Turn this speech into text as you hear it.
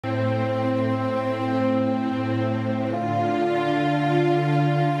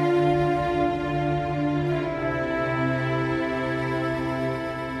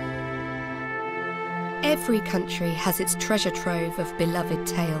Every country has its treasure trove of beloved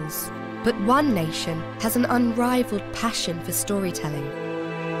tales, but one nation has an unrivaled passion for storytelling.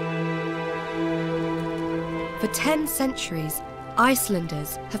 For 10 centuries,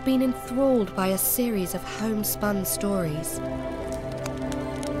 Icelanders have been enthralled by a series of homespun stories.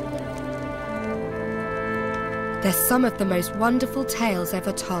 They're some of the most wonderful tales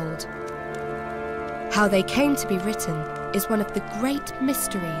ever told. How they came to be written is one of the great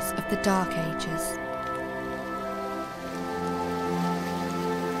mysteries of the Dark Ages.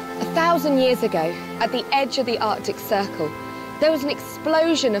 1,000 years ago, at the edge of the Arctic Circle, there was an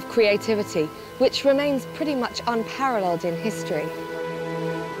explosion of creativity which remains pretty much unparalleled in history.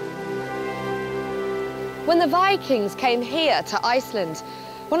 When the Vikings came here to Iceland,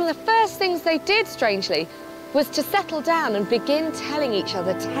 one of the first things they did, strangely, was to settle down and begin telling each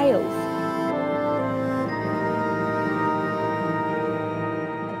other tales.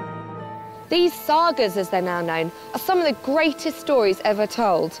 These sagas, as they're now known, are some of the greatest stories ever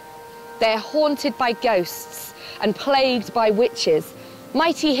told. They're haunted by ghosts and plagued by witches.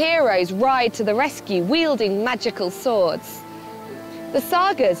 Mighty heroes ride to the rescue, wielding magical swords. The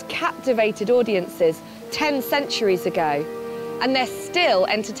sagas captivated audiences 10 centuries ago, and they're still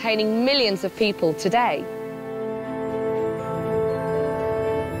entertaining millions of people today.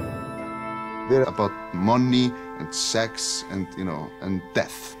 They're about money and sex and, and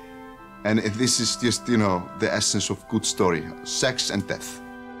death. And this is just, the essence of good story, sex and death.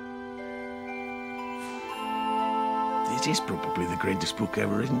 This is probably the greatest book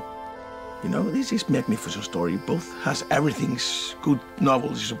ever written. This is magnificent story. Both has everything good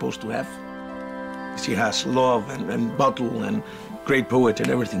novel is supposed to have. She has love and battle and great poet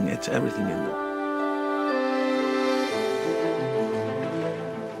and everything. It's everything in there.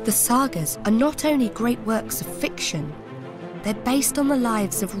 The sagas are not only great works of fiction, they're based on the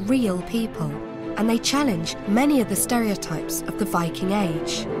lives of real people, and they challenge many of the stereotypes of the Viking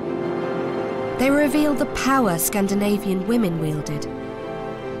Age. They reveal the power Scandinavian women wielded.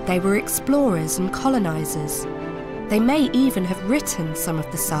 They were explorers and colonizers. They may even have written some of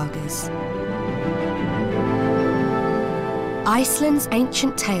the sagas. Iceland's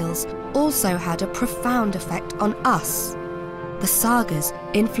ancient tales also had a profound effect on us. The sagas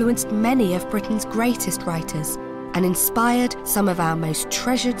influenced many of Britain's greatest writers and inspired some of our most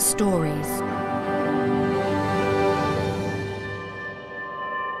treasured stories.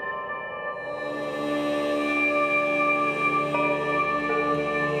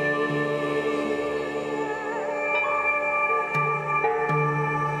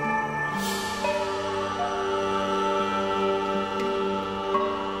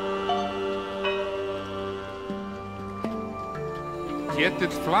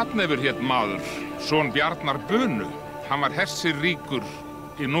 Ketill Flatnefur hét maður, son Bjarnar Bunu. Hann var hersirríkur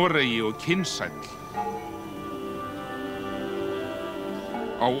í Noregi og kynsæll.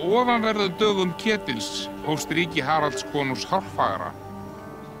 Á ofanverðu dögum Ketils hófst ríki Haralds konungs hárfagra.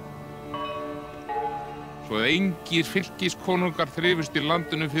 Svo að engir fylkiskonungar þrifust í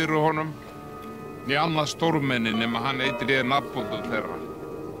landinu fyrir honum, né annað stórmenni nema hann eitriði nafnbóndum þeirra.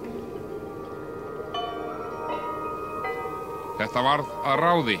 Þetta varð að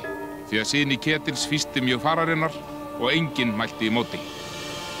ráði, því að syni Ketils fýsti mjög fararinnar og enginn mælti í móti.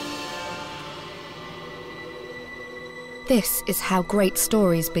 This is how great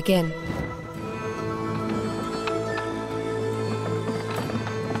stories begin.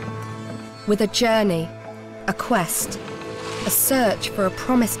 With a journey, a quest, a search for a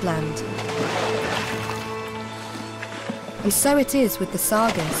promised land. And so it is with the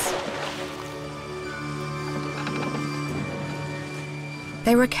sagas.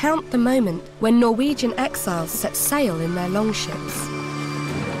 They recount the moment when Norwegian exiles set sail in their longships.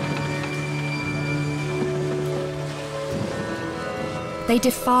 They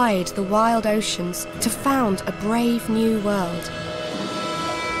defied the wild oceans to found a brave new world.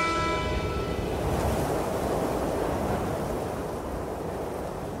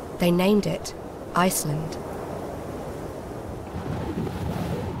 They named it Iceland.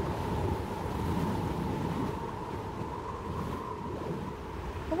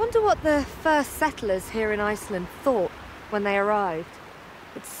 I wonder what the first settlers here in Iceland thought when they arrived.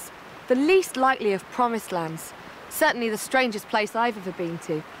 It's the least likely of promised lands. Certainly the strangest place I've ever been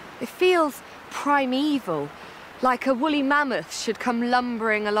to. It feels primeval, like a woolly mammoth should come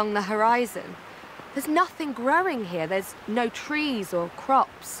lumbering along the horizon. There's nothing growing here. There's no trees or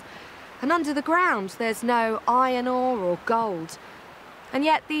crops. And under the ground, there's no iron ore or gold. And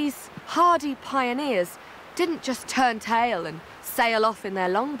yet these hardy pioneers didn't just turn tail and sail off in their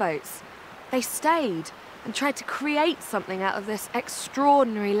longboats. They stayed and tried to create something out of this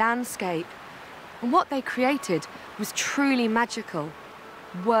extraordinary landscape. And what they created was truly magical.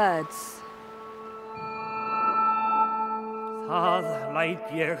 Words. Það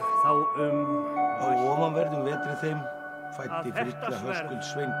læt ég þá Á ofanverðum vetri þeim fæddi Frilla Höskuld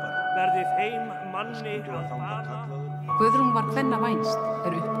Sveinbarn. verði þeim manni að bana. Guðrún var kvenna vænst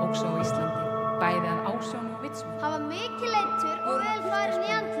uppóks á Íslandi, bæði að ásjón og vitsmund. Hann var mikið leiddur og vel farinn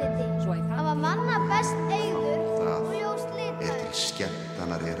í andliti. Hann var manna best eygður og ljóst litaður. Til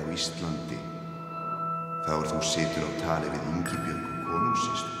skemmtanar á Íslandi, þá þú situr á tali við Ingibjörgu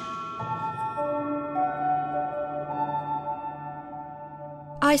konungssystur.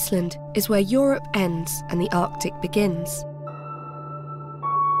 Iceland is where Europe ends and the Arctic begins.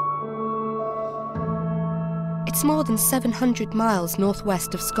 It's more than 700 miles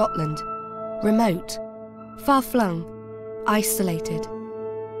northwest of Scotland, remote, far-flung, isolated.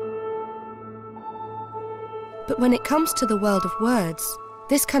 But when it comes to the world of words,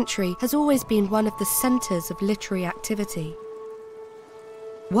 this country has always been one of the centres of literary activity.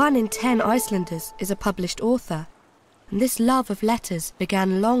 1 in 10 Icelanders is a published author, and this love of letters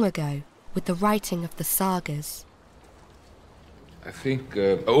began long ago with the writing of the Sagas. I think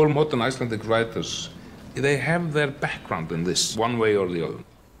all modern Icelandic writers, they have their background in this, one way or the other.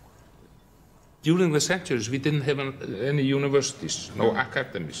 During the centuries, we didn't have any universities, no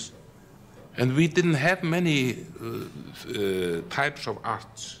academies. And we didn't have many types of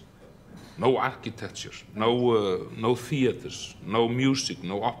arts. No architecture, no theaters, no music,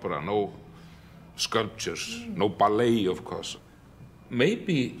 no opera, no sculptures, no ballet, of course.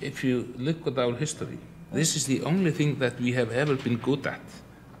 Maybe if you look at our history, this is the only thing that we have ever been good at.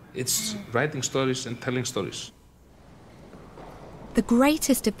 It's writing stories and telling stories. The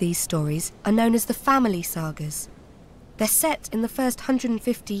greatest of these stories are known as the family sagas. They're set in the first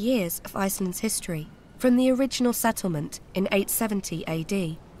 150 years of Iceland's history, from the original settlement in 870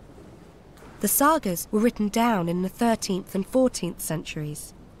 AD. The sagas were written down in the 13th and 14th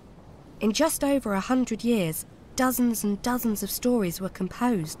centuries. In just over 100 years, dozens and dozens of stories were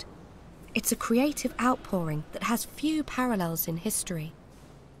composed. It's a creative outpouring that has few parallels in history.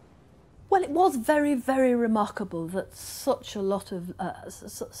 Well, it was very, very remarkable that such a lot of,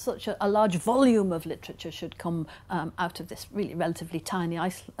 such a large volume of literature should come out of this really relatively tiny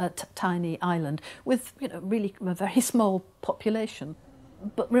island with, really a very small population.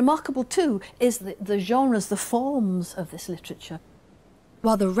 But remarkable too is the genres, the forms of this literature.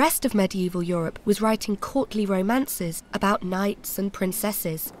 While the rest of medieval Europe was writing courtly romances about knights and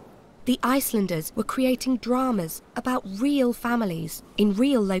princesses, the Icelanders were creating dramas about real families, in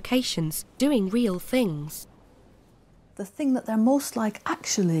real locations, doing real things. The thing that they're most like,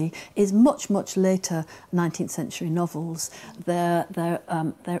 actually, is much, much later 19th century novels. They're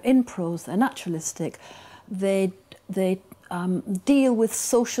in prose, they're naturalistic, they deal with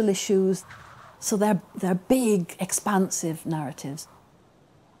social issues, so they're big, expansive narratives.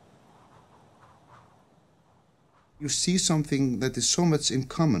 You see something that is so much in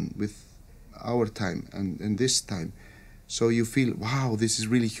common with our time and this time. So you feel, wow, this is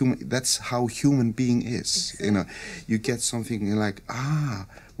really human. That's how human being is. You get something like,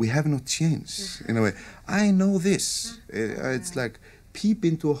 we have not changed. In a way, I know this. It's like peep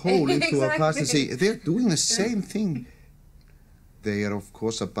into a hole, into a past and say, they're doing the same thing. They are, of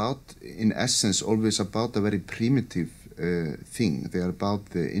course, about, in essence, always about a very primitive thing. They are about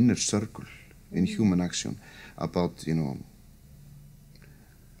the inner circle in human action. About,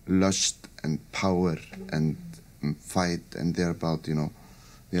 lust and power and fight, and they're about,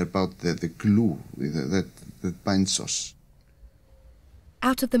 they're about the glue that binds us.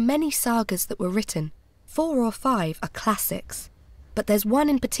 Out of the many sagas that were written, 4 or 5 are classics, but there's one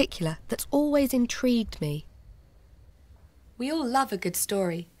in particular that's always intrigued me. We all love a good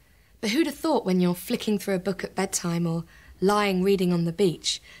story, but who'd have thought when you're flicking through a book at bedtime or lying reading on the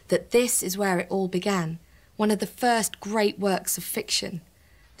beach that this is where it all began? One of the first great works of fiction.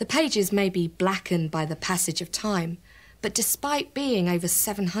 The pages may be blackened by the passage of time, but despite being over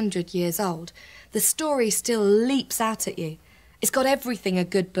 700 years old, the story still leaps out at you. It's got everything a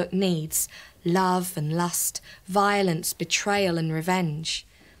good book needs: love and lust, violence, betrayal and revenge.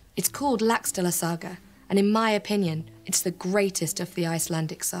 It's called Laxdæla Saga, and in my opinion, it's the greatest of the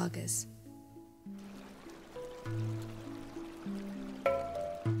Icelandic sagas.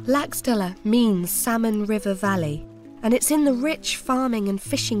 Laxdæla means Salmon River Valley, and it's in the rich farming and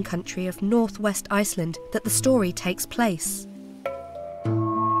fishing country of northwest Iceland that the story takes place.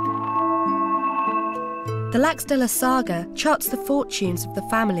 The Laxdæla Saga charts the fortunes of the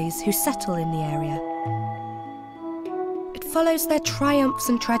families who settle in the area. It follows their triumphs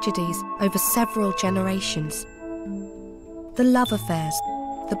and tragedies over several generations. The love affairs,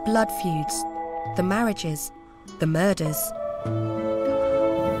 the blood feuds, the marriages, the murders.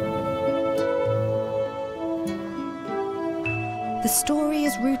 The story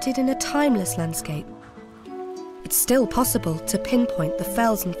is rooted in a timeless landscape. It's still possible to pinpoint the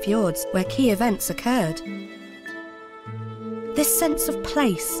fells and fjords where key events occurred. This sense of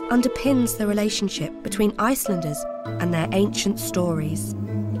place underpins the relationship between Icelanders and their ancient stories.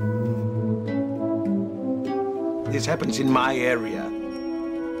 This happens in my area.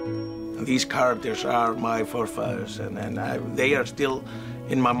 And these characters are my forefathers, and they are still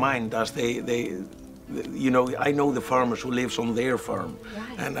in my mind as you know, I know the farmers who lives on their farm,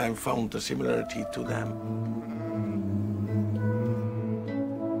 right. And I've found a similarity to them.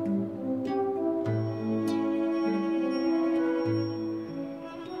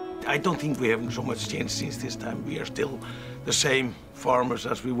 I don't think we have so much changed since this time. We are still the same farmers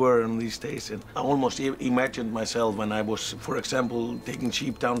as we were in these days. And I almost imagined myself when I was, for example, taking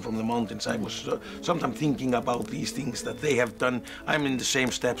sheep down from the mountains. I was sometimes thinking about these things that they have done. I'm in the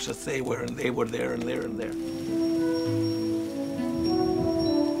same steps as they were, and they were there and there and there.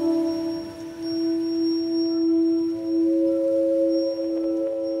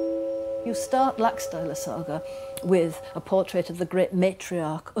 You start Laxdæla Saga with a portrait of the great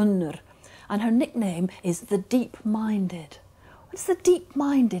matriarch Unnur, and her nickname is the Deep-Minded. What does the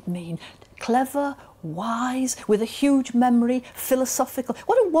Deep-Minded mean? Clever, wise, with a huge memory, philosophical.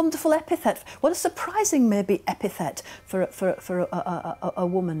 What a wonderful epithet. What a surprising, maybe, epithet for a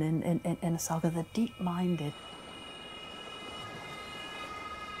woman in a saga, the Deep-Minded.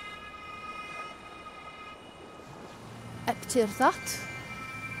 Eftir that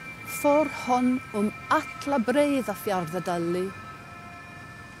fór hon alla breiða fjarðardali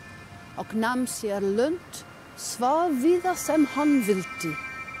og nam sér lund svaf víða sem hann vildi.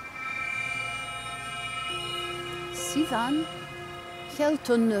 Síðan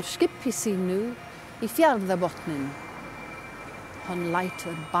hélt Unnur skipi sínu í fjarðarbotnin. Hann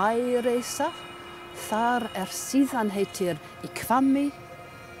lætur bæ reisa, þar síðan heitir í Hvammi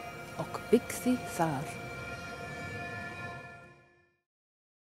og byggði þar.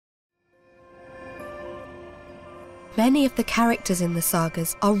 Many of the characters in the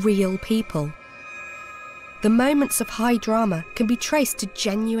sagas are real people. The moments of high drama can be traced to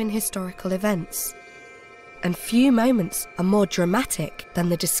genuine historical events. And few moments are more dramatic than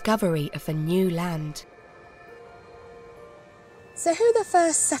the discovery of a new land. So who are the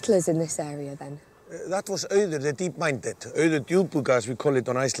first settlers in this area then? That was Auður, the Deep-Minded, Auður Djúpúga, as we call it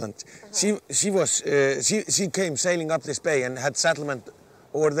on Iceland. She came sailing up this bay and had settlement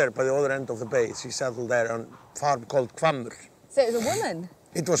over there by the other end of the bay. She settled there on a farm called Hvammur. So it was a woman?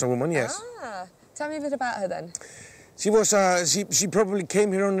 It was a woman, yes. Ah, tell me a bit about her then. She probably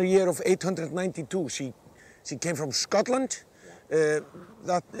came here in the year of 892. She came from Scotland.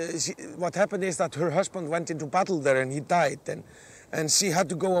 What happened is that her husband went into battle there and he died. And she had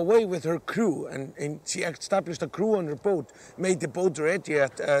to go away with her crew, and she established a crew on her boat, made the boat ready,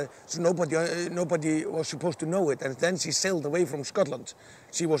 so nobody was supposed to know it, and then she sailed away from Scotland.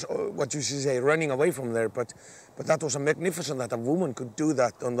 She was, what you should say, running away from there, but that was magnificent that a woman could do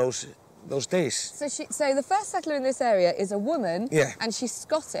that on those days. So the first settler in this area is a woman, yeah. And she's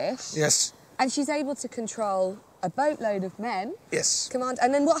Scottish. Yes. And she's able to control a boatload of men. Yes.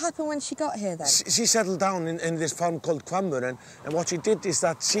 And then what happened when she got here then? She settled down in this farm called Hvammur, and what she did is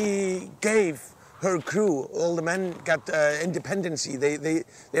that she gave her crew, all the men got independency. They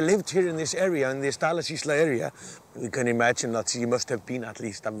lived here in this area, in the Stereotypes area. You can imagine that she must have been at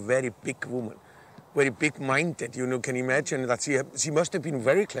least a very big woman, very big-minded. You know, can you imagine that she must have been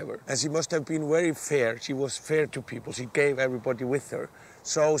very clever, and she must have been very fair. She was fair to people. She gave everybody with her.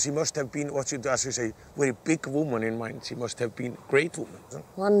 So she must have been, as you say, very big woman in mind. She must have been a great woman.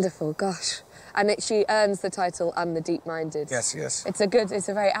 Wonderful, gosh. And she earns the title, I'm the Deep-Minded. Yes, yes. It's a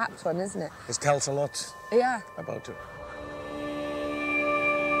very apt one, isn't it? It tells a lot about her.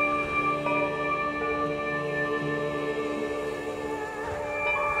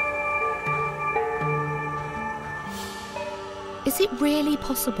 Is it really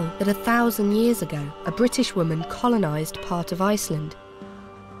possible that 1,000 years ago, a British woman colonised part of Iceland?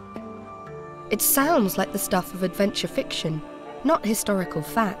 It sounds like the stuff of adventure fiction, not historical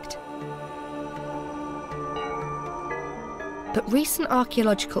fact. But recent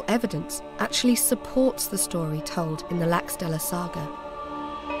archaeological evidence actually supports the story told in the Laxdæla Saga.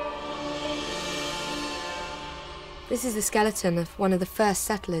 This is the skeleton of one of the first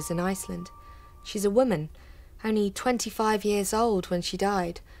settlers in Iceland. She's a woman, only 25 years old when she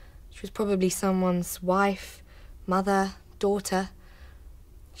died. She was probably someone's wife, mother, daughter.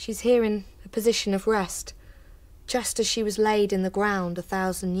 She's here in a position of rest, just as she was laid in the ground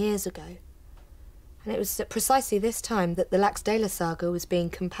 1,000 years ago. And it was at precisely this time that the Laxdæla saga was being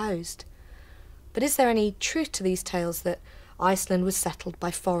composed. But is there any truth to these tales that Iceland was settled by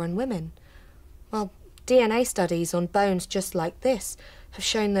foreign women? Well, DNA studies on bones just like this have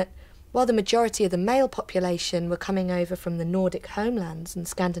shown that while the majority of the male population were coming over from the Nordic homelands and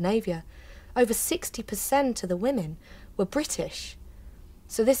Scandinavia, over 60% of the women were British.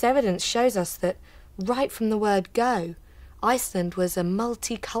 So this evidence shows us that right from the word go, Iceland was a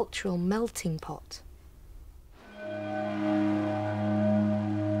multicultural melting pot.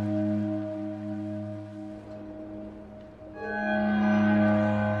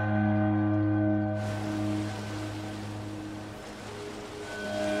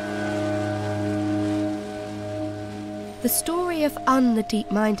 The story of Un the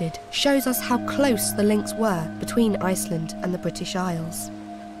Deep-Minded shows us how close the links were between Iceland and the British Isles.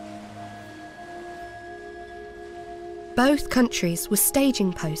 Both countries were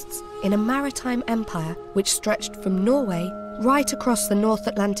staging posts in a maritime empire which stretched from Norway right across the North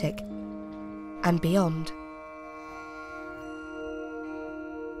Atlantic and beyond.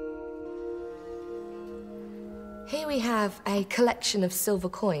 Here we have a collection of silver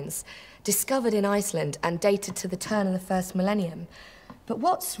coins discovered in Iceland and dated to the turn of the first millennium. But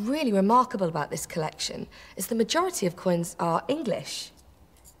what's really remarkable about this collection is the majority of coins are English.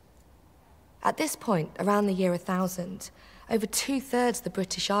 At this point, around the year 1000, over 2/3 of the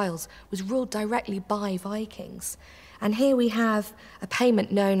British Isles was ruled directly by Vikings. And here we have a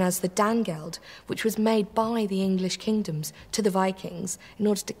payment known as the Dangeld, which was made by the English kingdoms to the Vikings in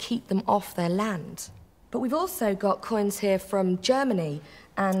order to keep them off their land. But we've also got coins here from Germany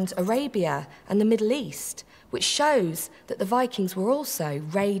and Arabia and the Middle East, which shows that the Vikings were also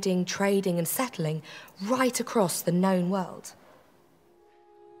raiding, trading and settling right across the known world.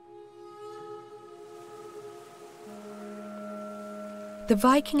 The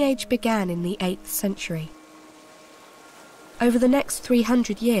Viking Age began in the 8th century. Over the next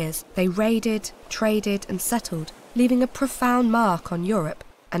 300 years, they raided, traded and settled, leaving a profound mark on Europe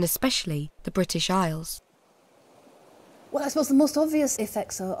and especially the British Isles. Well, I suppose the most obvious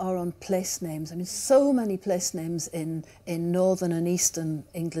effects are on place names. I mean, so many place names in northern and eastern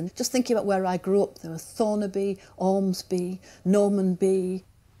England. Just thinking about where I grew up, there were Thornaby, Ormsby, Normanby.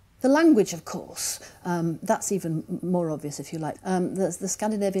 The language, of course, that's even more obvious, if you like. The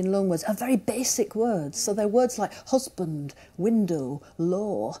Scandinavian loanwords are very basic words. So they're words like husband, window,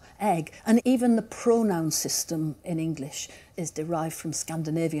 law, egg, and even the pronoun system in English is derived from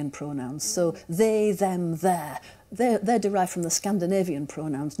Scandinavian pronouns. So they, them, their. They're derived from the Scandinavian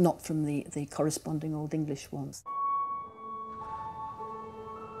pronouns, not from the corresponding Old English ones.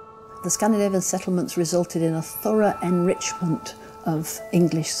 The Scandinavian settlements resulted in a thorough enrichment of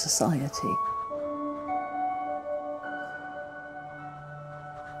English society.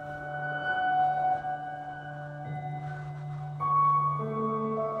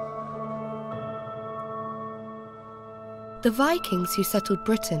 The Vikings who settled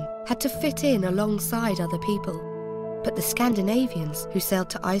Britain had to fit in alongside other people, but the Scandinavians who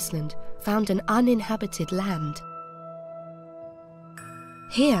sailed to Iceland found an uninhabited land.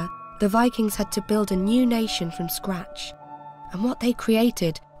 Here, the Vikings had to build a new nation from scratch, and what they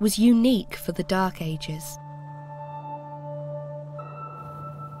created was unique for the Dark Ages.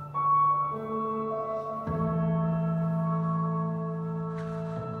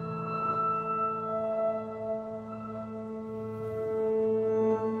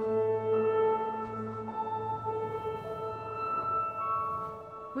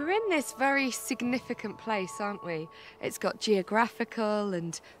 We're in this very significant place, aren't we? It's got geographical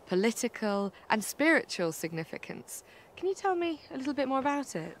and political and spiritual significance. Can you tell me a little bit more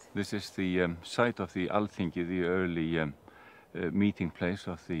about it? This is the site of the Alþingi, the early meeting place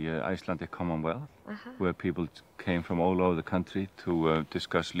of the Icelandic Commonwealth, where people came from all over the country to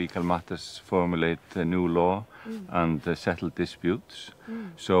discuss legal matters, formulate new law and settle disputes.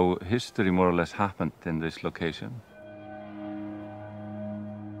 So history more or less happened in this location.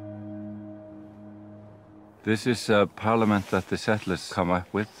 This is a parliament that the settlers come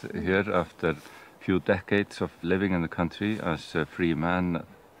up with here after a few decades of living in the country as free men.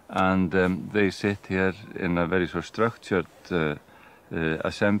 And they sit here in a very sort of structured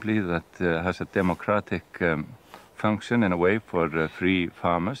assembly that has a democratic function in a way for free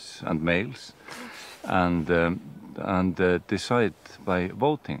farmers and males, and decide by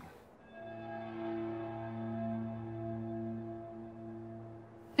voting.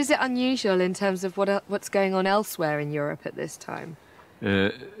 Is it unusual in terms of what's going on elsewhere in Europe at this time?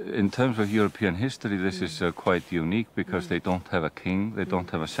 In terms of European history, this is quite unique because they don't have a king, they don't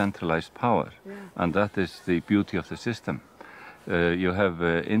have a centralized power. And that is the beauty of the system. You have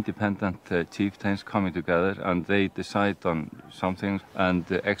independent chieftains coming together and they decide on something and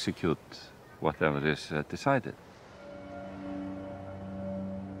execute whatever is decided.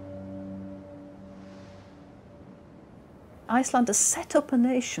 Icelanders set up a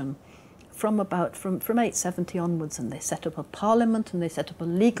nation from 870 onwards, and they set up a parliament and they set up a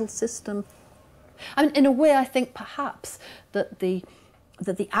legal system. I mean, in a way, I think perhaps that the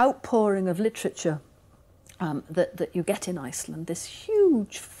outpouring of literature that you get in Iceland, this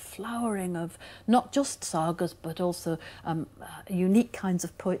huge flowering of not just sagas but also unique kinds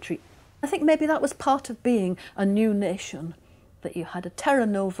of poetry, I think maybe that was part of being a new nation, that you had a terra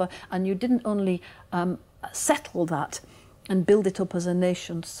nova and you didn't only settle that and build it up as a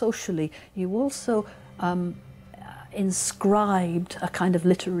nation socially, you also inscribed a kind of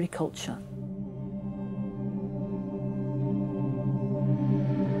literary culture.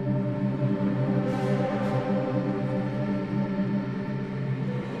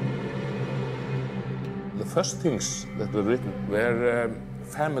 The first things that were written were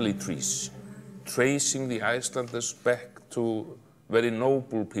family trees, tracing the Icelanders back to very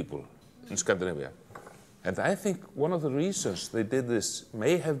noble people in Scandinavia. And I think one of the reasons they did this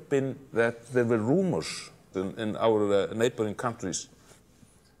may have been that there were rumors in our neighboring countries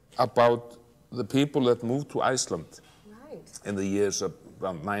about the people that moved to Iceland in the years of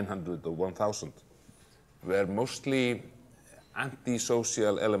around 900 or 1000 were mostly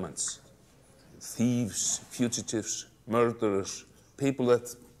antisocial elements, thieves, fugitives, murderers, people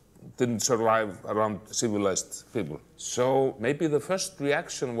that didn't survive around civilized people. So maybe the first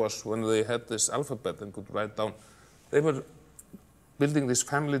reaction was when they had this alphabet and could write down, they were building these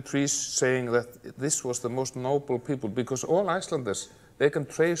family trees saying that this was the most noble people, because all Icelanders, they can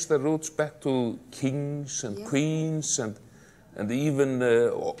trace their roots back to kings and queens and even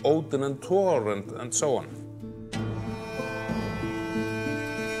Odin and Thor and so on.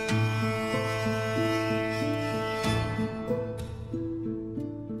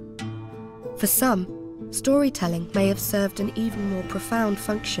 For some, storytelling may have served an even more profound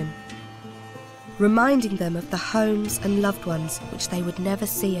function, reminding them of the homes and loved ones which they would never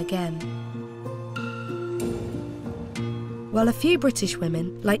see again. While a few British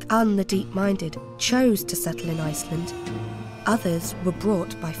women, like Anne the Deep-Minded, chose to settle in Iceland, others were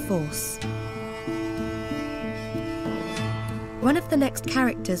brought by force. One of the next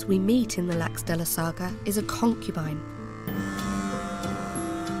characters we meet in the Laxdæla saga is a concubine.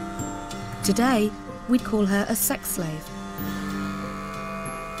 Today, we'd call her a sex slave.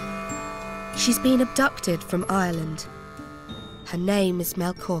 She's been abducted from Ireland. Her name is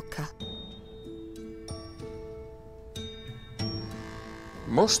Melkorka.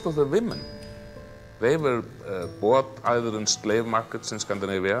 Most of the women, they were bought either in slave markets in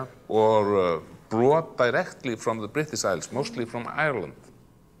Scandinavia or brought directly from the British Isles, mostly from Ireland.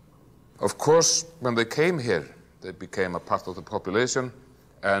 Of course, when they came here, they became a part of the population,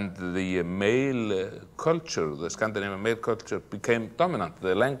 and the male culture, the Scandinavian male culture, became dominant,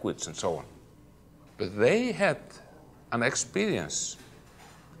 the language and so on. But they had an experience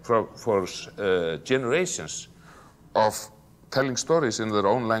for generations of telling stories in their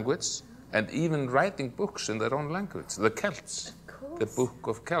own language and even writing books in their own language, the Celts, the Book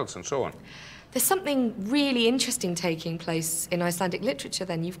of Celts and so on. There's something really interesting taking place in Icelandic literature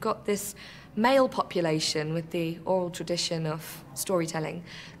then. You've got this male population with the oral tradition of storytelling,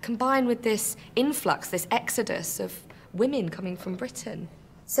 combined with this influx, this exodus of women coming from Britain.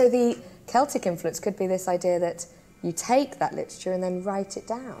 So the Celtic influence could be this idea that you take that literature and then write it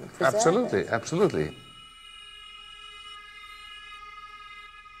down, preserve Absolutely, it. absolutely.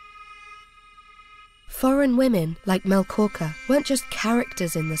 Foreign women like Melkorka weren't just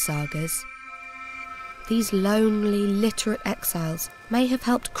characters in the sagas. These lonely, literate exiles may have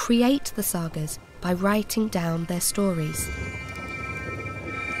helped create the sagas by writing down their stories.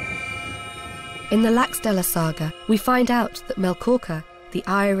 In the Laxdæla saga, we find out that Melkorka, the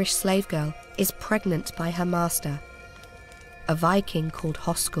Irish slave girl, is pregnant by her master, a Viking called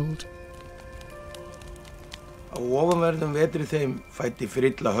Höskuld. Á ofanverðum vetri þeim fæddi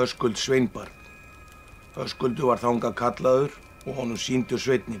Frilla Höskuld sveinbarn. Höskuldur var þangað kallaður og honum sýndur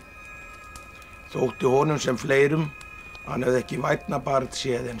sveinninn. Þótti honum sem fleirum, hann hefði ekki vænna barn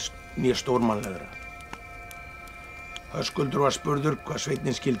séð en né stórmannlegra. Höskuldur var spurður hvað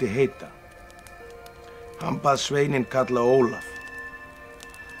sveinn skildi heita. Hann bað sveininn kalla Ólaf.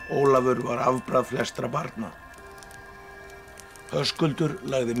 Ólafur var afbragð flestra barna. Höskuldur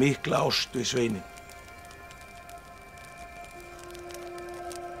lagði mikla ást við sveininn.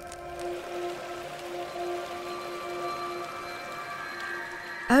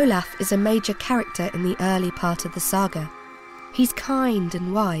 Olaf is a major character in the early part of the saga. He's kind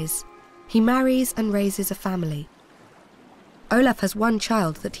and wise. He marries and raises a family. Olaf has one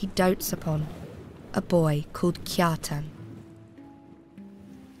child that he dotes upon, a boy called Kjartan.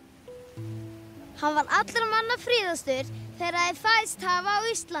 Hann var allra manna fríðastur þegar þeir fæðst hafa á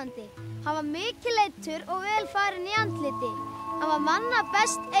Íslandi. Hann var mikið leiddur og vel farinn í andliti. Hann var manna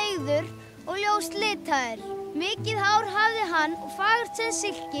best eygður og ljóst litaður. Mikið hár hafði hann og fagurt sem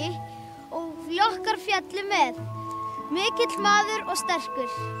silki og lokkar fjallu með. Mikill maður og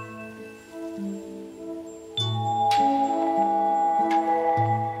sterkur.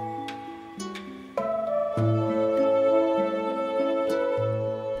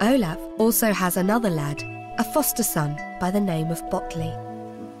 Olaf also has another lad, a foster son by the name of Botley.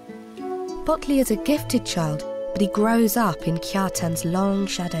 Botley is a gifted child, but he grows up in Kjartan's long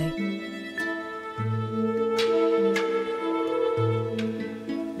shadow.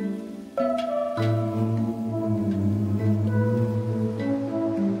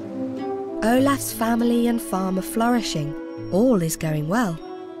 Olaf's family and farm are flourishing. All is going well.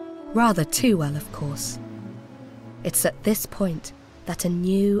 Rather too well, of course. It's at this point that a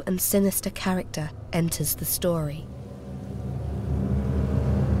new and sinister character enters the story.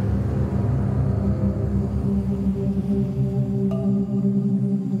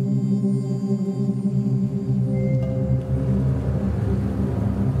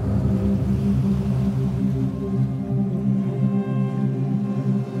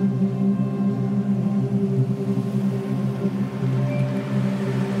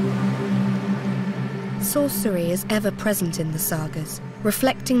 Sorcery is ever present in the sagas,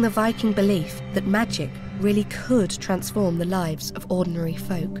 reflecting the Viking belief that magic really could transform the lives of ordinary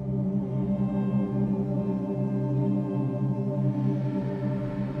folk.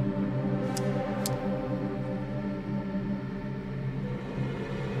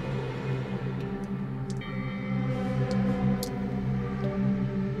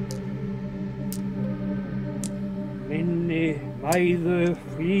 Minni mæðu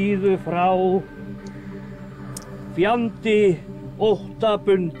flýðu frá, fjandi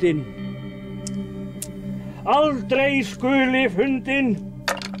óttabundin. Aldrei skuli fundin.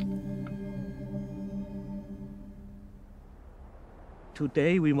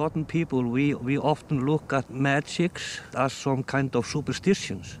 Today, we modern people, we often look at magics as some kind of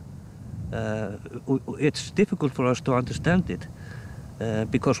superstitions. It's difficult for us to understand it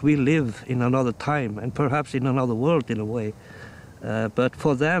because we live in another time and perhaps in another world in a way. But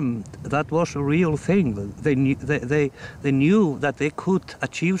for them, that was a real thing. They knew that they could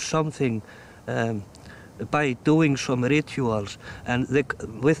achieve something by doing some rituals, and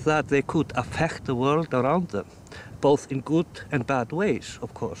with that they could affect the world around them, both in good and bad ways,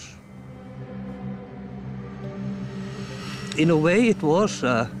 of course. In a way, it was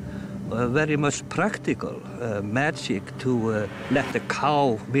very much practical magic to let the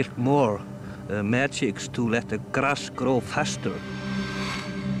cow milk more. Magics to let the grass grow faster.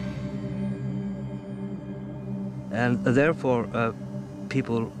 And therefore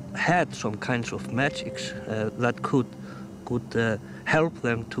people had some kinds of magics that could help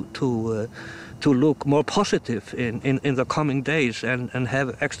them to look more positive in the coming days and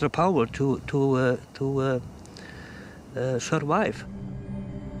have extra power to survive.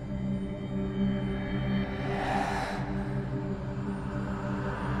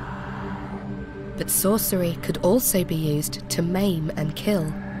 But sorcery could also be used to maim and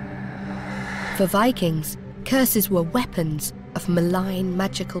kill. For Vikings, curses were weapons of malign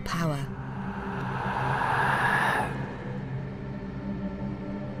magical power.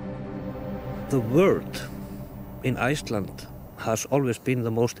 The word in Iceland has always been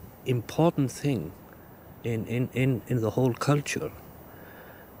the most important thing in the whole culture.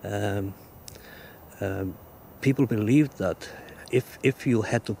 People believed that if you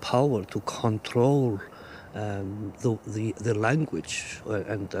had the power to control the language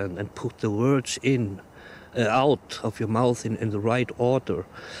and put the words out of your mouth in the right order,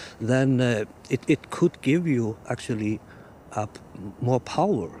 then it could give you actually more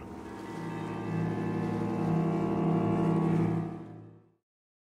power.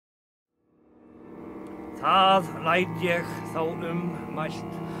 Það læt ég þá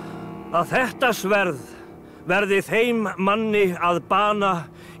mælt að þetta sverð verði þeim manni að bana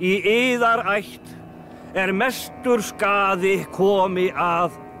í yðarætt mestur skaði komi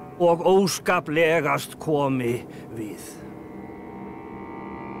að og óskaplegast komi við.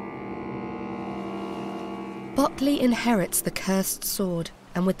 Botley inherits the cursed sword,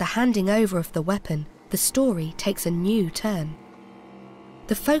 and with the handing over of the weapon, the story takes a new turn.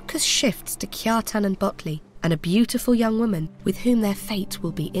 The focus shifts to Kjartan and Botley, and a beautiful young woman with whom their fate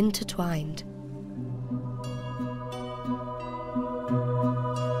will be intertwined.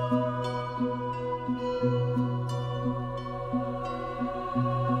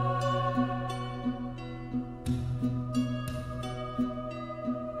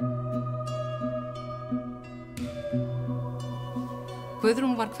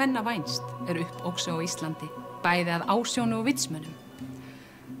 Guðrún var kvennavænst upp også á Íslandi, bæði að ásjónu og vitsmunum.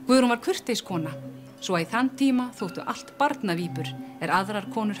 Guðrún var kurteiskona, svo að í þann tíma þóttu allt barnavípur aðrar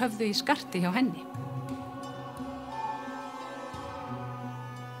konur höfðu í skarti hjá henni.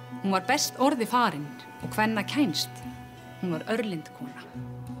 Hún var best orði farin og kvenna kænst. Hún var örlind kona.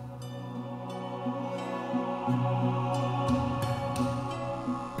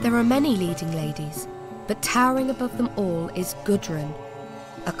 There are many leading ladies, but towering above them all is Gudrun,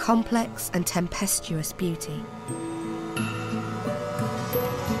 a complex and tempestuous beauty.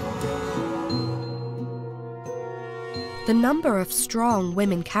 The number of strong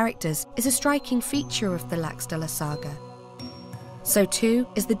women characters is a striking feature of the Laxdæla saga. So too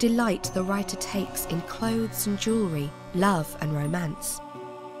is the delight the writer takes in clothes and jewellery, love and romance.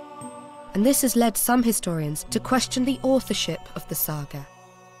 And this has led some historians to question the authorship of the saga.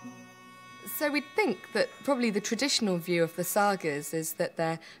 So we'd think that probably the traditional view of the sagas is that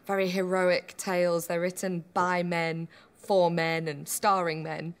they're very heroic tales, they're written by men, for men and starring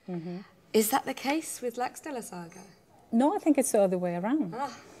men. Mm-hmm. Is that the case with Laxdæla saga? No, I think it's the other way around.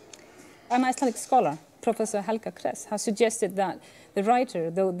 An Icelandic scholar, Professor Helga Kress, has suggested that the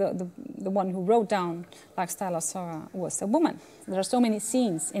writer, the one who wrote down Laxdæla saga, was a woman. There are so many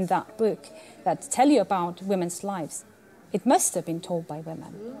scenes in that book that tell you about women's lives. It must have been told by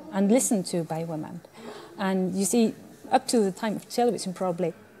women and listened to by women. And you see, up to the time of television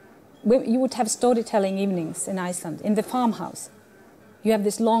probably, you would have storytelling evenings in Iceland, in the farmhouse. You have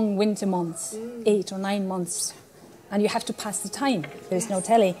this long winter months, 8 or 9 months, and you have to pass the time. There is no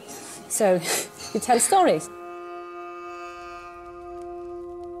telly, so you tell stories.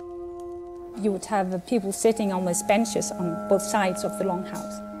 You would have people sitting on these benches on both sides of the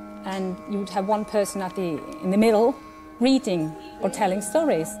longhouse, and you would have one person in the middle, reading or telling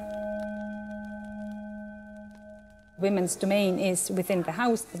stories. Women's domain is within the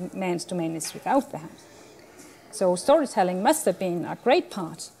house, the man's domain is without the house. So storytelling must have been a great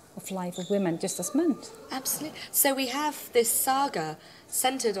part of life of women, just as men. Absolutely. So we have this saga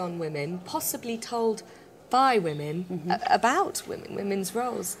centred on women, possibly told by women, about women, women's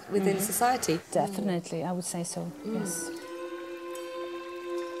roles within society. Definitely, I would say so, yes.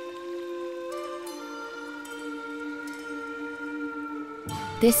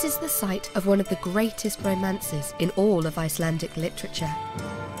 This is the site of one of the greatest romances in all of Icelandic literature.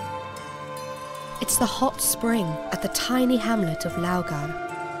 It's the hot spring at the tiny hamlet of Laugar.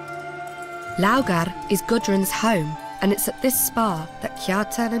 Laugar is Gudrun's home, and it's at this spa that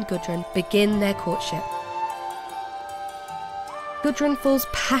Kjartan and Gudrun begin their courtship. Gudrun falls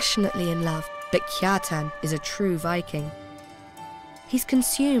passionately in love, but Kjartan is a true Viking. He's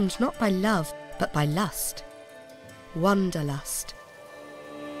consumed not by love, but by lust. Wanderlust.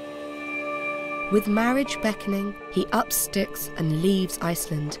 With marriage beckoning, he ups sticks and leaves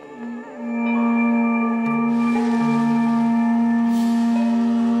Iceland.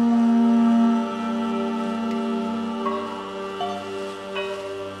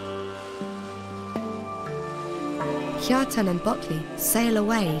 Kjartan and Botley sail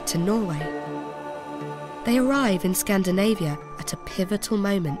away to Norway. They arrive in Scandinavia at a pivotal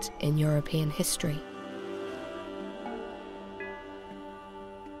moment in European history.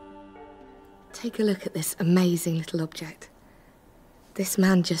 Take a look at this amazing little object. This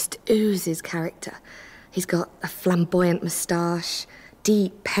man just oozes character. He's got a flamboyant moustache,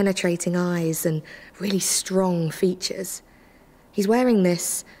 deep, penetrating eyes, and really strong features. He's wearing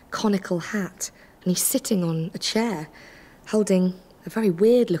this conical hat, and he's sitting on a chair, holding a very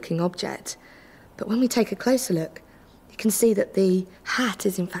weird-looking object. But when we take a closer look, you can see that the hat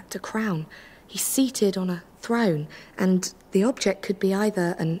is in fact a crown. He's seated on a throne, and the object could be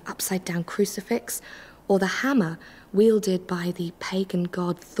either an upside-down crucifix or the hammer wielded by the pagan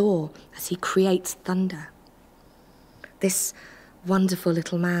god Thor as he creates thunder. This wonderful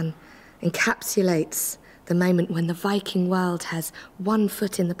little man encapsulates the moment when the Viking world has one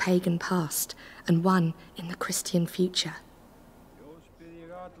foot in the pagan past and one in the Christian future.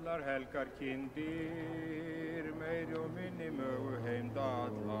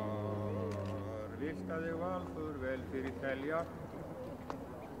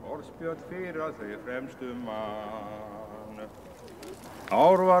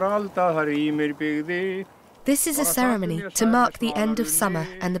 This is a ceremony to mark the end of summer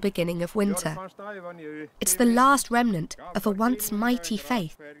and the beginning of winter. It's the last remnant of a once mighty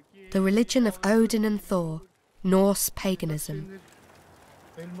faith, the religion of Odin and Thor, Norse paganism.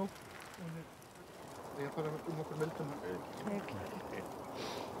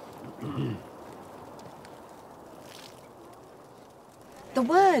 The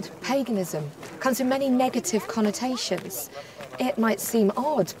word paganism comes with many negative connotations. It might seem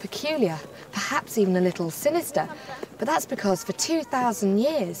odd, peculiar, perhaps even a little sinister, but that's because for 2,000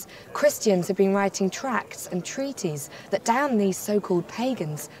 years, Christians have been writing tracts and treaties that damn these so-called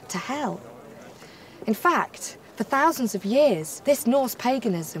pagans to hell. In fact, for thousands of years, this Norse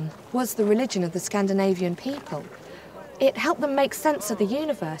paganism was the religion of the Scandinavian people. It helped them make sense of the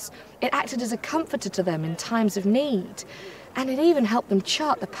universe. It acted as a comforter to them in times of need. And it even helped them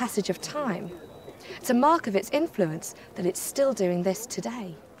chart the passage of time. It's a mark of its influence that it's still doing this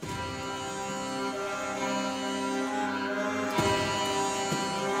today.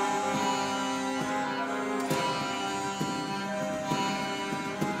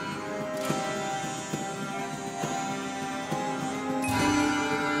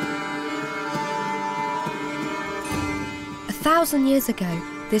 A 1,000 years ago,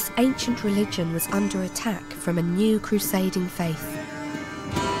 this ancient religion was under attack from a new crusading faith,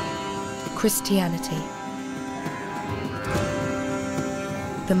 Christianity.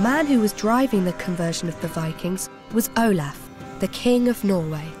 The man who was driving the conversion of the Vikings was Olaf, the King of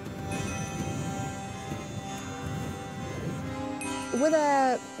Norway. Were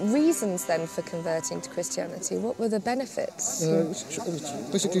there reasons then for converting to Christianity? What were the benefits?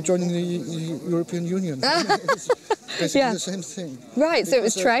 Basically joining the European Union. Basically the same thing. Right, so it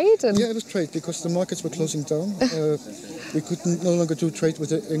was trade? Yeah, it was trade, because the markets were closing down. We could no longer do trade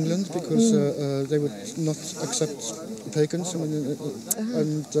with England because they would not accept pagans.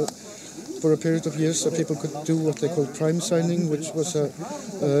 And for a period of years, people could do what they called prime signing, which was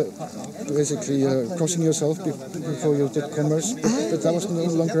basically crossing yourself before you did commerce. But that was no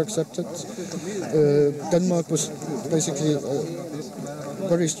longer accepted. Denmark was basically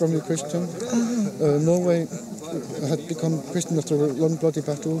very strongly Christian. Norway had become Christian after a long bloody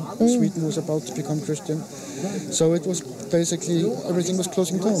battle. Sweden was about to become Christian. So it was basically, everything was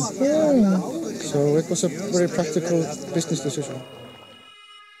closing down. So it was a very practical business decision.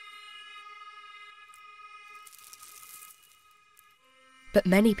 But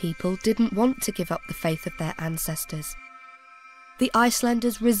many people didn't want to give up the faith of their ancestors. The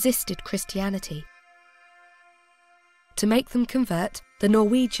Icelanders resisted Christianity. To make them convert, the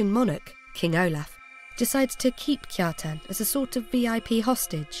Norwegian monarch, King Olaf, decides to keep Kjartan as a sort of VIP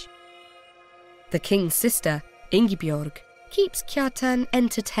hostage. The king's sister, Ingibjorg, keeps Kjartan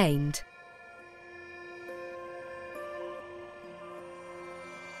entertained.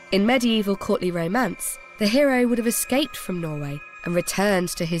 In medieval courtly romance, the hero would have escaped from Norway and returned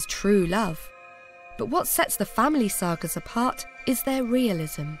to his true love. But what sets the family sagas apart is their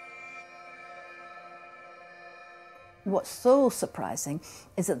realism. What's so surprising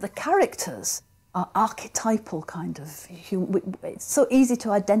is that the characters are archetypal kind of human. It's so easy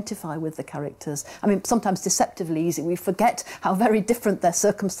to identify with the characters. I mean, sometimes deceptively easy. We forget how very different their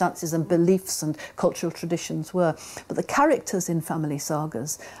circumstances and beliefs and cultural traditions were. But the characters in family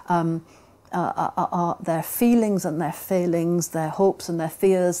sagas are their feelings and their failings, their hopes and their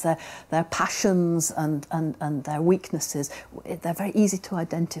fears, their passions and their weaknesses. They're very easy to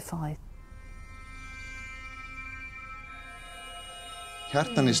identify.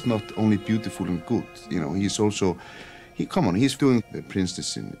 Kjartan is not only beautiful and good, you know, he's also, he's doing the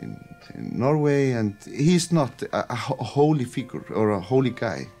princess in Norway, and he's not a holy figure or a holy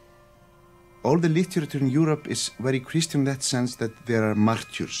guy. All the literature in Europe is very Christian in that sense that there are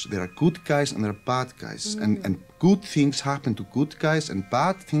martyrs. There are good guys and there are bad guys. And good things happen to good guys and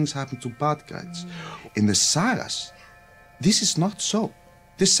bad things happen to bad guys. In the sagas, this is not so.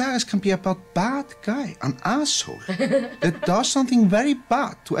 The sagas can be about bad guy, an asshole, that does something very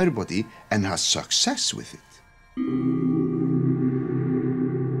bad to everybody and has success with it.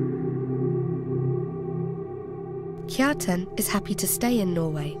 Kjartan is happy to stay in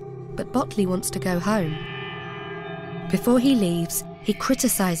Norway, but Botley wants to go home. Before he leaves, he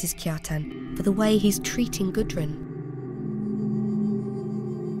criticises Kjartan for the way he's treating Gudrun.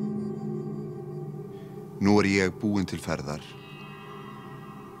 Nú ég búinn til ferðar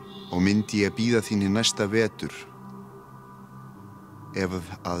og myndi ég bíða þín í næsta vetur ef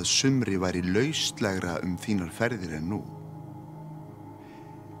að sumri væri lauslegra þínar ferðir en nú.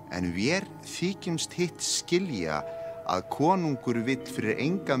 En vér þykjumst hitt skilja að konungur vill fyrir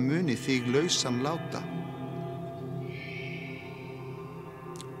enga muni þig lausan láta.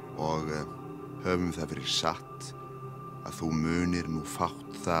 Og höfum það fyrir satt að þú munir nú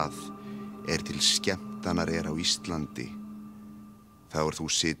fátt það til skemmtanar á Íslandi, þá þú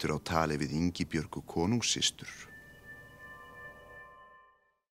situr á tali við Ingibjörgu konungssystur.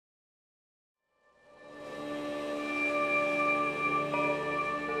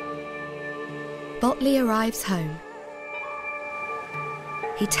 Botley arrives home.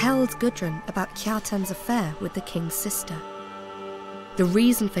 He tells Gudrun about Kjartan's affair with the king's sister. The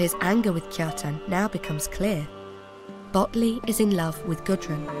reason for his anger with Kjartan now becomes clear. Botley is in love with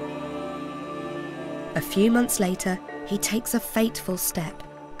Gudrun. A few months later, he takes a fateful step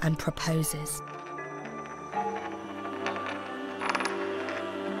and proposes.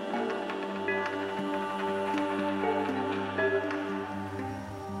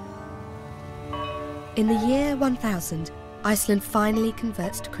 In the year 1000, Iceland finally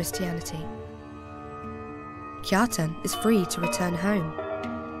converts to Christianity. Kjartan is free to return home.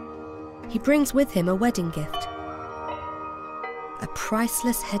 He brings with him a wedding gift, a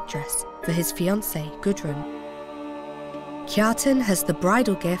priceless headdress for his fiancée, Gudrun. Kjartan has the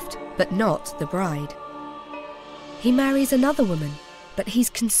bridal gift, but not the bride. He marries another woman, but he's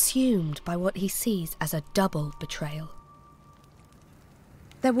consumed by what he sees as a double betrayal.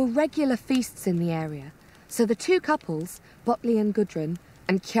 There were regular feasts in the area, so the two couples, Botley and Gudrun,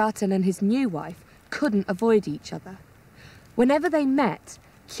 and Kjartan and his new wife, couldn't avoid each other. Whenever they met,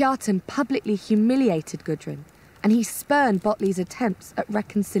 Kjartan publicly humiliated Gudrun, and he spurned Botley's attempts at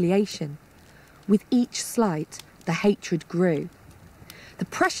reconciliation. With each slight, the hatred grew. The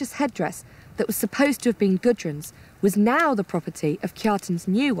precious headdress that was supposed to have been Gudrun's was now the property of Kjartan's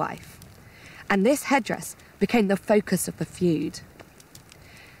new wife, and this headdress became the focus of the feud.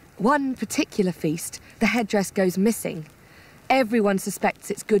 One particular feast, the headdress goes missing. Everyone suspects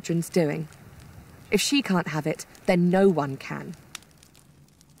it's Gudrun's doing. If she can't have it, then no one can.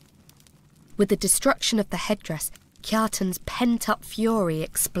 With the destruction of the headdress, Kjartan's pent-up fury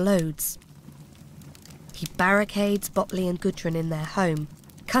explodes. He barricades Botley and Gudrun in their home,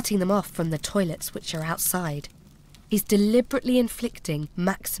 cutting them off from the toilets which are outside. He's deliberately inflicting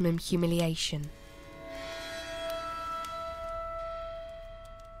maximum humiliation.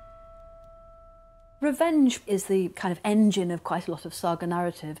 Revenge is the kind of engine of quite a lot of saga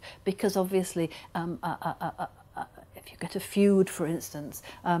narrative, because obviously if you get a feud, for instance,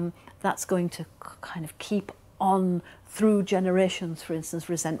 that's going to kind of keep on through generations. For instance,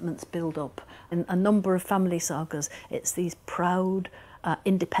 resentments build up. In a number of family sagas, it's these proud,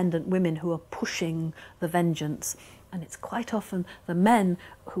 independent women who are pushing the vengeance. And it's quite often the men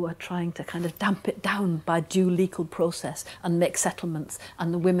who are trying to kind of damp it down by due legal process and make settlements,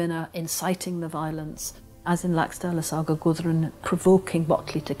 and the women are inciting the violence. As in Laxdæla Saga, Gudrun provoking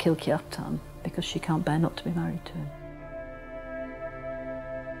Botley to kill Kjartan because she can't bear not to be married to him.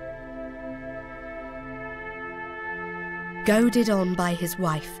 Goaded on by his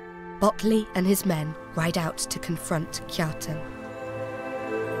wife, Botley and his men ride out to confront Kjartan.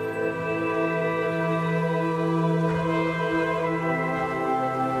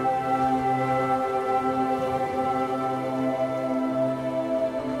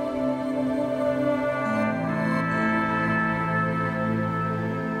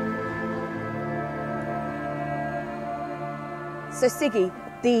 So Siggy,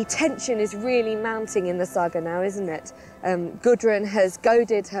 the tension is really mounting in the saga now, isn't it? Gudrun has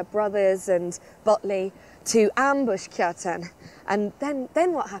goaded her brothers and Botley to ambush Kjartan. And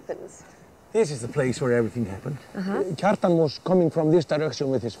then what happens? This is the place where everything happened. Kjartan was coming from this direction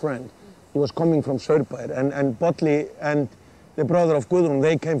with his friend. He was coming from Sörbær, and Botley and the brother of Gudrun,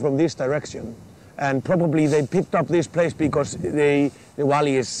 they came from this direction. And probably they picked up this place because the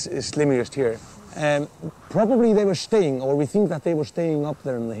valley is slimmiest here. Probably they were staying, or we think that they were staying up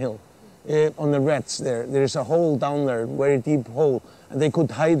there on the hill, on the reds there. There is a hole down there, very deep hole, and they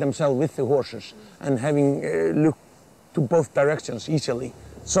could hide themselves with the horses and having looked to both directions easily.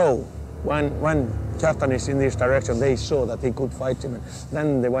 So when Kjartan is in this direction, they saw that they could fight him, and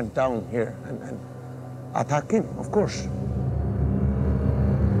then they went down here and attacked him, of course.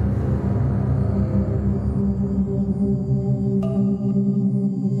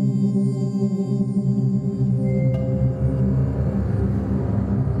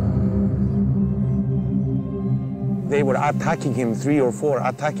 They were attacking him, 3 or 4,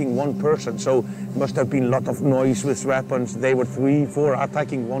 attacking one person. So it must have been a lot of noise with weapons. They were 3, 4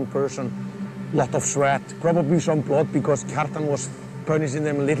 attacking one person, lot of sweat, probably some blood because Kjartan was punishing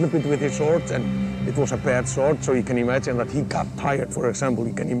them a little bit with his sword, and it was a bad sword. So you can imagine that he got tired, for example.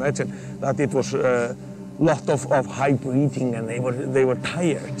 You can imagine that it was a lot of high breathing, and they were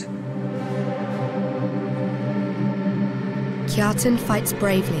tired. Kjartan fights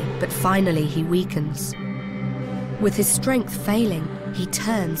bravely, but finally he weakens. With his strength failing, he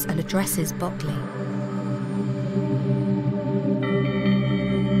turns and addresses Botley.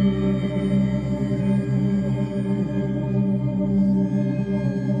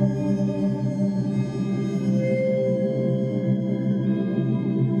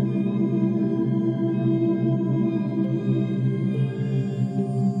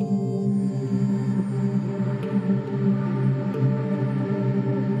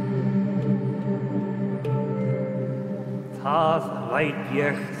 læt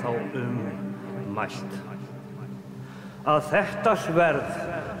ég þá mælt. Að þetta sverð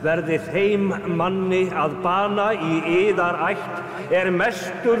verði þeim manni að bana í yðarætt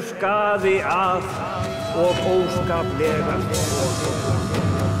mestur skaði að og óskaplega.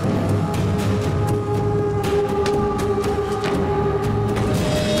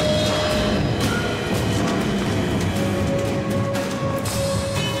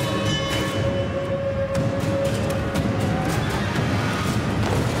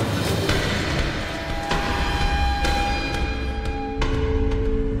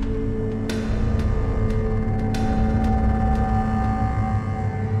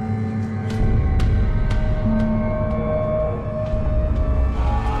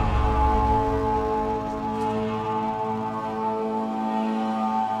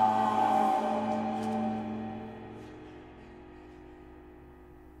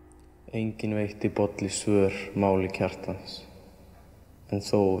 Enginn veitti Bolli svör máli hjartans, en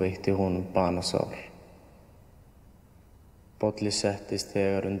þó veitti honum banasár. Bolli settist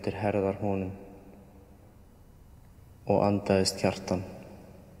þegar undir herðar honum og andaðist hjartan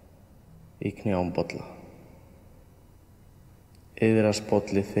í knjám Bolla. Iðrast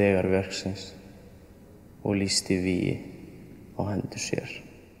Bolli þegar verksins og lýsti vígi á hendur sér.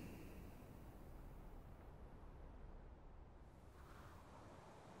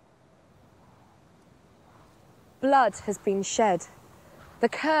 Blood has been shed. The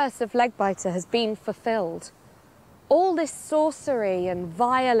curse of Legbiter has been fulfilled. All this sorcery and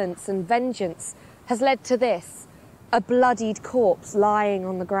violence and vengeance has led to this, a bloodied corpse lying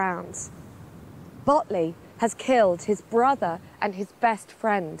on the ground. Botley has killed his brother and his best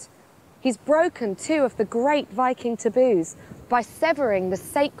friend. He's broken two of the great Viking taboos by severing the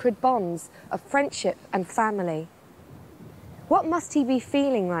sacred bonds of friendship and family. What must he be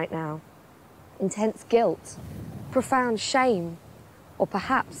feeling right now? Intense guilt, profound shame, or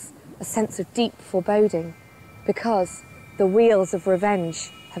perhaps a sense of deep foreboding, because the wheels of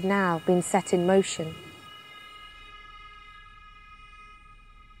revenge have now been set in motion.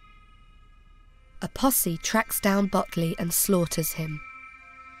 A posse tracks down Botley and slaughters him.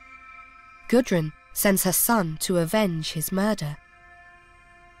 Gudrun sends her son to avenge his murder.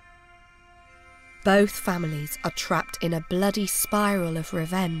 Both families are trapped in a bloody spiral of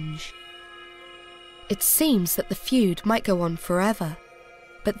revenge. It seems that the feud might go on forever,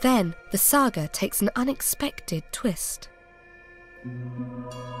 but then the saga takes an unexpected twist.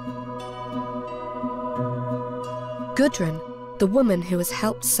 Gudrun, the woman who has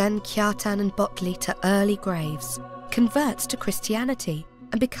helped send Kjartan and Botley to early graves, converts to Christianity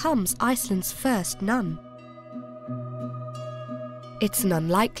and becomes Iceland's first nun. It's an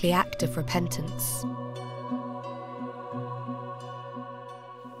unlikely act of repentance.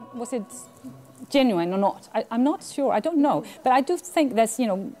 Was it genuine or not? I'm not sure, I don't know. But I do think there's,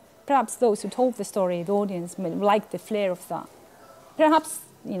 perhaps those who told the story, the audience, like the flair of that. Perhaps,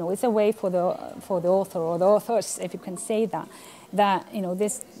 it's a way for the author or the authors, if you can say that,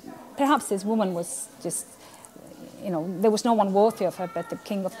 perhaps this woman was just, there was no one worthy of her but the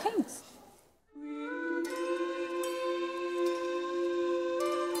King of Kings.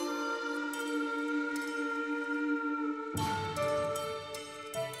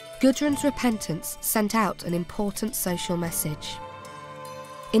 Gudrun's repentance sent out an important social message.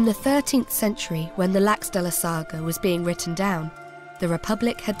 In the 13th century, when the Laxdæla Saga was being written down, the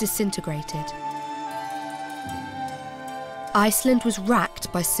Republic had disintegrated. Iceland was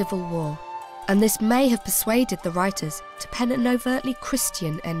racked by civil war, and this may have persuaded the writers to pen an overtly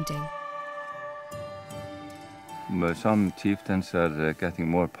Christian ending. Some chieftains are getting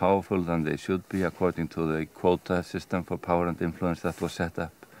more powerful than they should be according to the quota system for power and influence that was set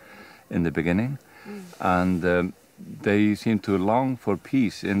up in the beginning, and they seem to long for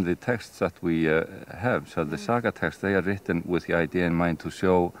peace in the texts that we have. So the saga texts, they are written with the idea in mind to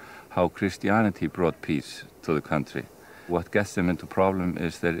show how Christianity brought peace to the country. What gets them into problem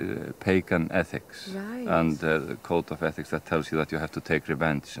is their pagan ethics, and the code of ethics that tells you that you have to take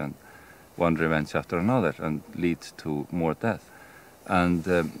revenge, and one revenge after another, and leads to more death. And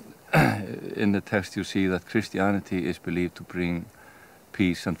in the text you see that Christianity is believed to bring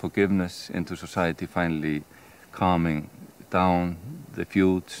peace and forgiveness into society, finally calming down the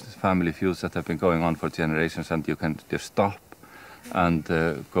feuds, family feuds that have been going on for generations, and you can just stop and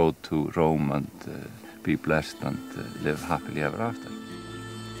go to Rome and be blessed and live happily ever after.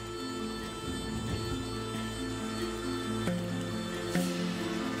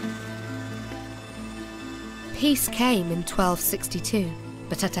 Peace came in 1262,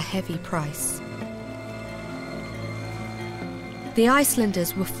 but at a heavy price. The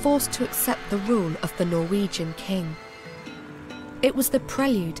Icelanders were forced to accept the rule of the Norwegian king. It was the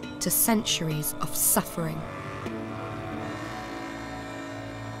prelude to centuries of suffering.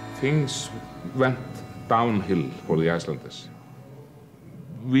 Things went downhill for the Icelanders.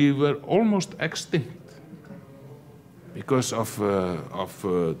 We were almost extinct because of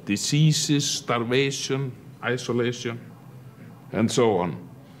diseases, starvation, isolation, and so on.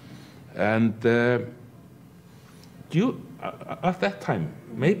 And at that time,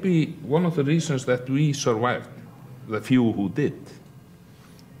 maybe one of the reasons that we survived, the few who did,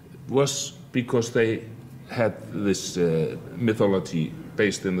 was because they had this mythology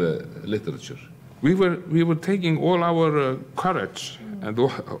based in the literature. We were taking all our courage and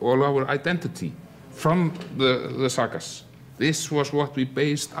all our identity from the sagas. This was what we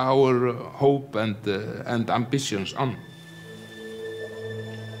based our hope and ambitions on.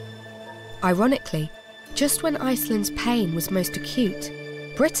 Ironically, just when Iceland's pain was most acute,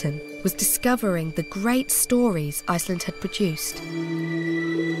 Britain was discovering the great stories Iceland had produced.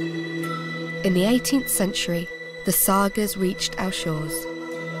 In the 18th century, the sagas reached our shores.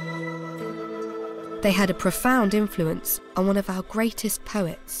 They had a profound influence on one of our greatest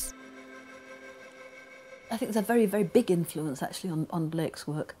poets. I think it's a very, very big influence actually on Blake's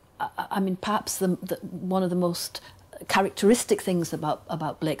work. I mean, perhaps one of the most characteristic things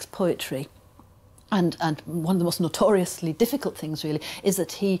about Blake's poetry, and one of the most notoriously difficult things really, is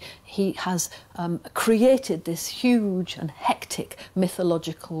that he has created this huge and hectic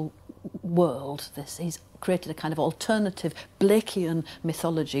mythological world. He's created a kind of alternative Blakean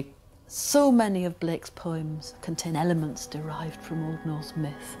mythology. So many of Blake's poems contain elements derived from Old Norse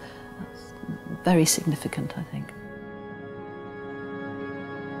myth. That's very significant, I think.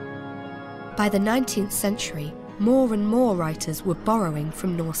 By the 19th century, more and more writers were borrowing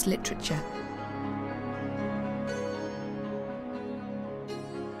from Norse literature.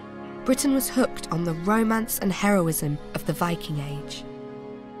 Britain was hooked on the romance and heroism of the Viking Age.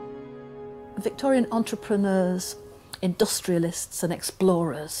 Victorian entrepreneurs, industrialists and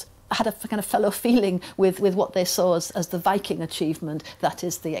explorers had a kind of fellow feeling with what they saw as the Viking achievement, that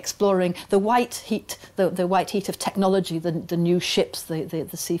is the exploring, the white heat of technology, the new ships, the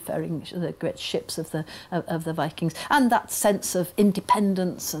seafaring, the great ships of the Vikings, and that sense of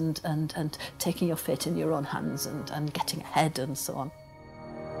independence and taking your fate in your own hands and getting ahead and so on.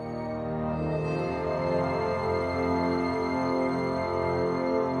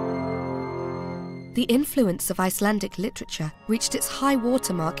 The influence of Icelandic literature reached its high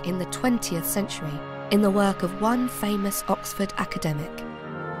watermark in the 20th century in the work of one famous Oxford academic.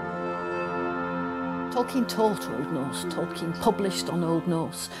 Tolkien taught Old Norse, Tolkien published on Old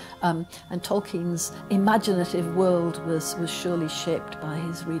Norse, and Tolkien's imaginative world was surely shaped by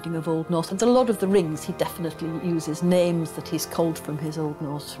his reading of Old Norse. And the Lord of the Rings, he definitely uses names that he's culled from his Old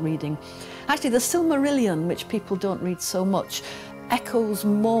Norse reading. Actually, the Silmarillion, which people don't read so much, echoes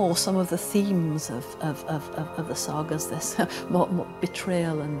more some of the themes of the sagas, this more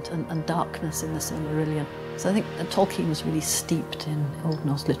betrayal and darkness in the Silmarillion. So I think that Tolkien was really steeped in Old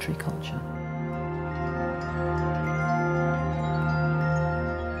Norse literary culture.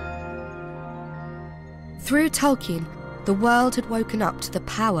 Through Tolkien, the world had woken up to the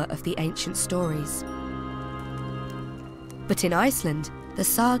power of the ancient stories. But in Iceland, the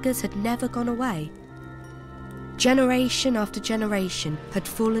sagas had never gone away. Generation after generation had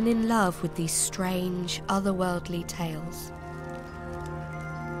fallen in love with these strange, otherworldly tales.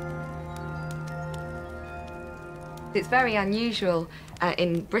 It's very unusual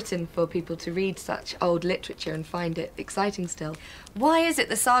in Britain for people to read such old literature and find it exciting still. Why is it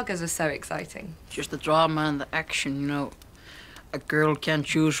the sagas are so exciting? Just the drama and the action, you know. A girl can't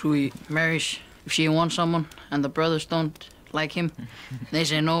choose who he marries. If she wants someone and the brothers don't like him, they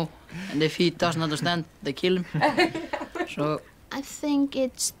say no. And if he doesn't understand, they kill him. So I think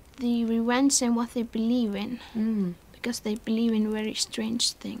it's the revenge and what they believe in. Because they believe in very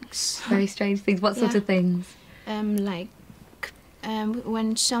strange things. Very strange things? What sort of things? Like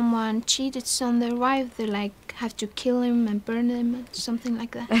when someone cheated on their wife, they like have to kill him and burn him, something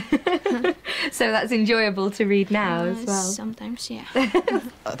like that. So that's enjoyable to read now as well? Sometimes, yeah.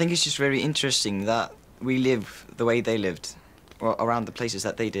 I think it's just very interesting that we live the way they lived, or around the places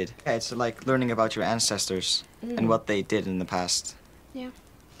that they did. Yeah, it's like learning about your ancestors and what they did in the past. Yeah.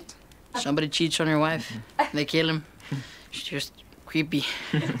 Somebody cheats on your wife, they kill him. It's just creepy.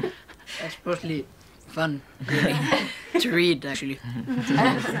 That's mostly fun, really, to read, actually.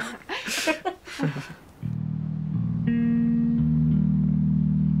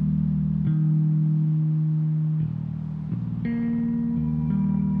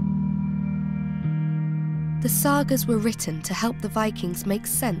 The sagas were written to help the Vikings make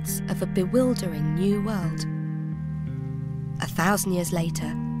sense of a bewildering new world. 1,000 years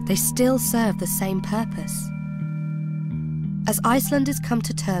later, they still serve the same purpose. As Icelanders come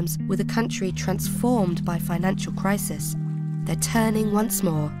to terms with a country transformed by financial crisis, they're turning once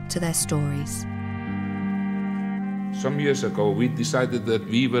more to their stories. Some years ago, we decided that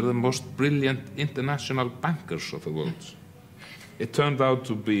we were the most brilliant international bankers of the world. It turned out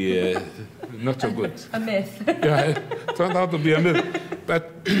to be not so good. A myth. Yeah, it turned out to be a myth.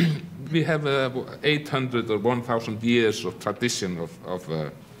 But we have 800 or 1,000 years of tradition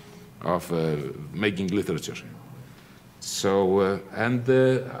of making literature. So,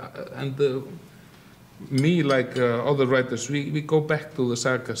 me, like other writers, we go back to the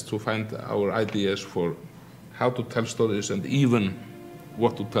sagas to find our ideas for how to tell stories and even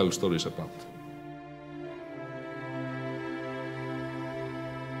what to tell stories about.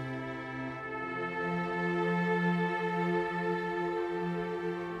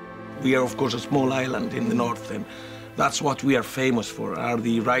 We are, of course, a small island in the north, and that's what we are famous for, are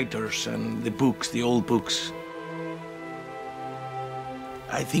the writers and the books, the old books.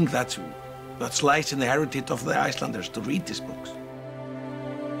 I think that lies in the heritage of the Icelanders to read these books.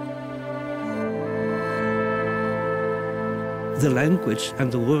 The language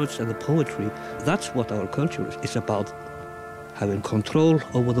and the words and the poetry, that's what our culture is about, having control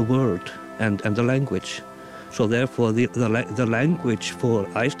over the word and the language. So therefore the language for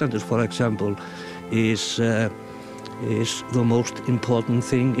Icelanders, for example, is the most important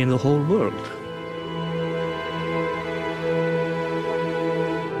thing in the whole world.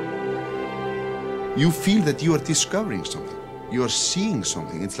 You feel that you are discovering something. You are seeing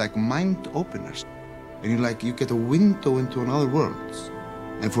something. It's like mind openers. And you get a window into another world.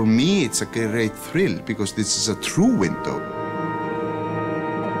 And for me, it's a great thrill because this is a true window.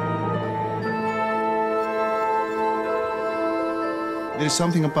 There is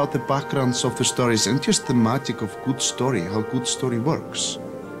something about the backgrounds of the stories and just the magic of good story, how good story works.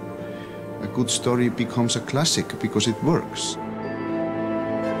 A good story becomes a classic because it works.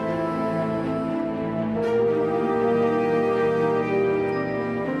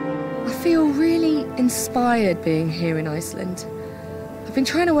 I feel really inspired being here in Iceland. I've been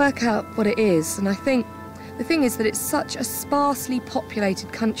trying to work out what it is, and I think the thing is that it's such a sparsely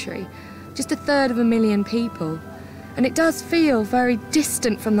populated country, just 1/3 people, and it does feel very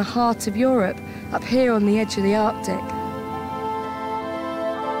distant from the heart of Europe, up here on the edge of the Arctic.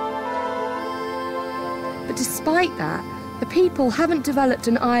 But despite that, the people haven't developed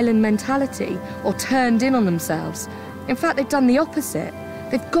an island mentality or turned in on themselves. In fact, they've done the opposite.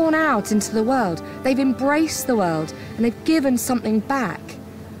 They've gone out into the world, they've embraced the world, and they've given something back.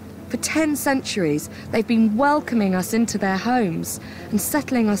 For 10 centuries, they've been welcoming us into their homes and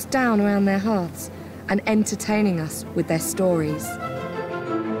settling us down around their hearths and entertaining us with their stories.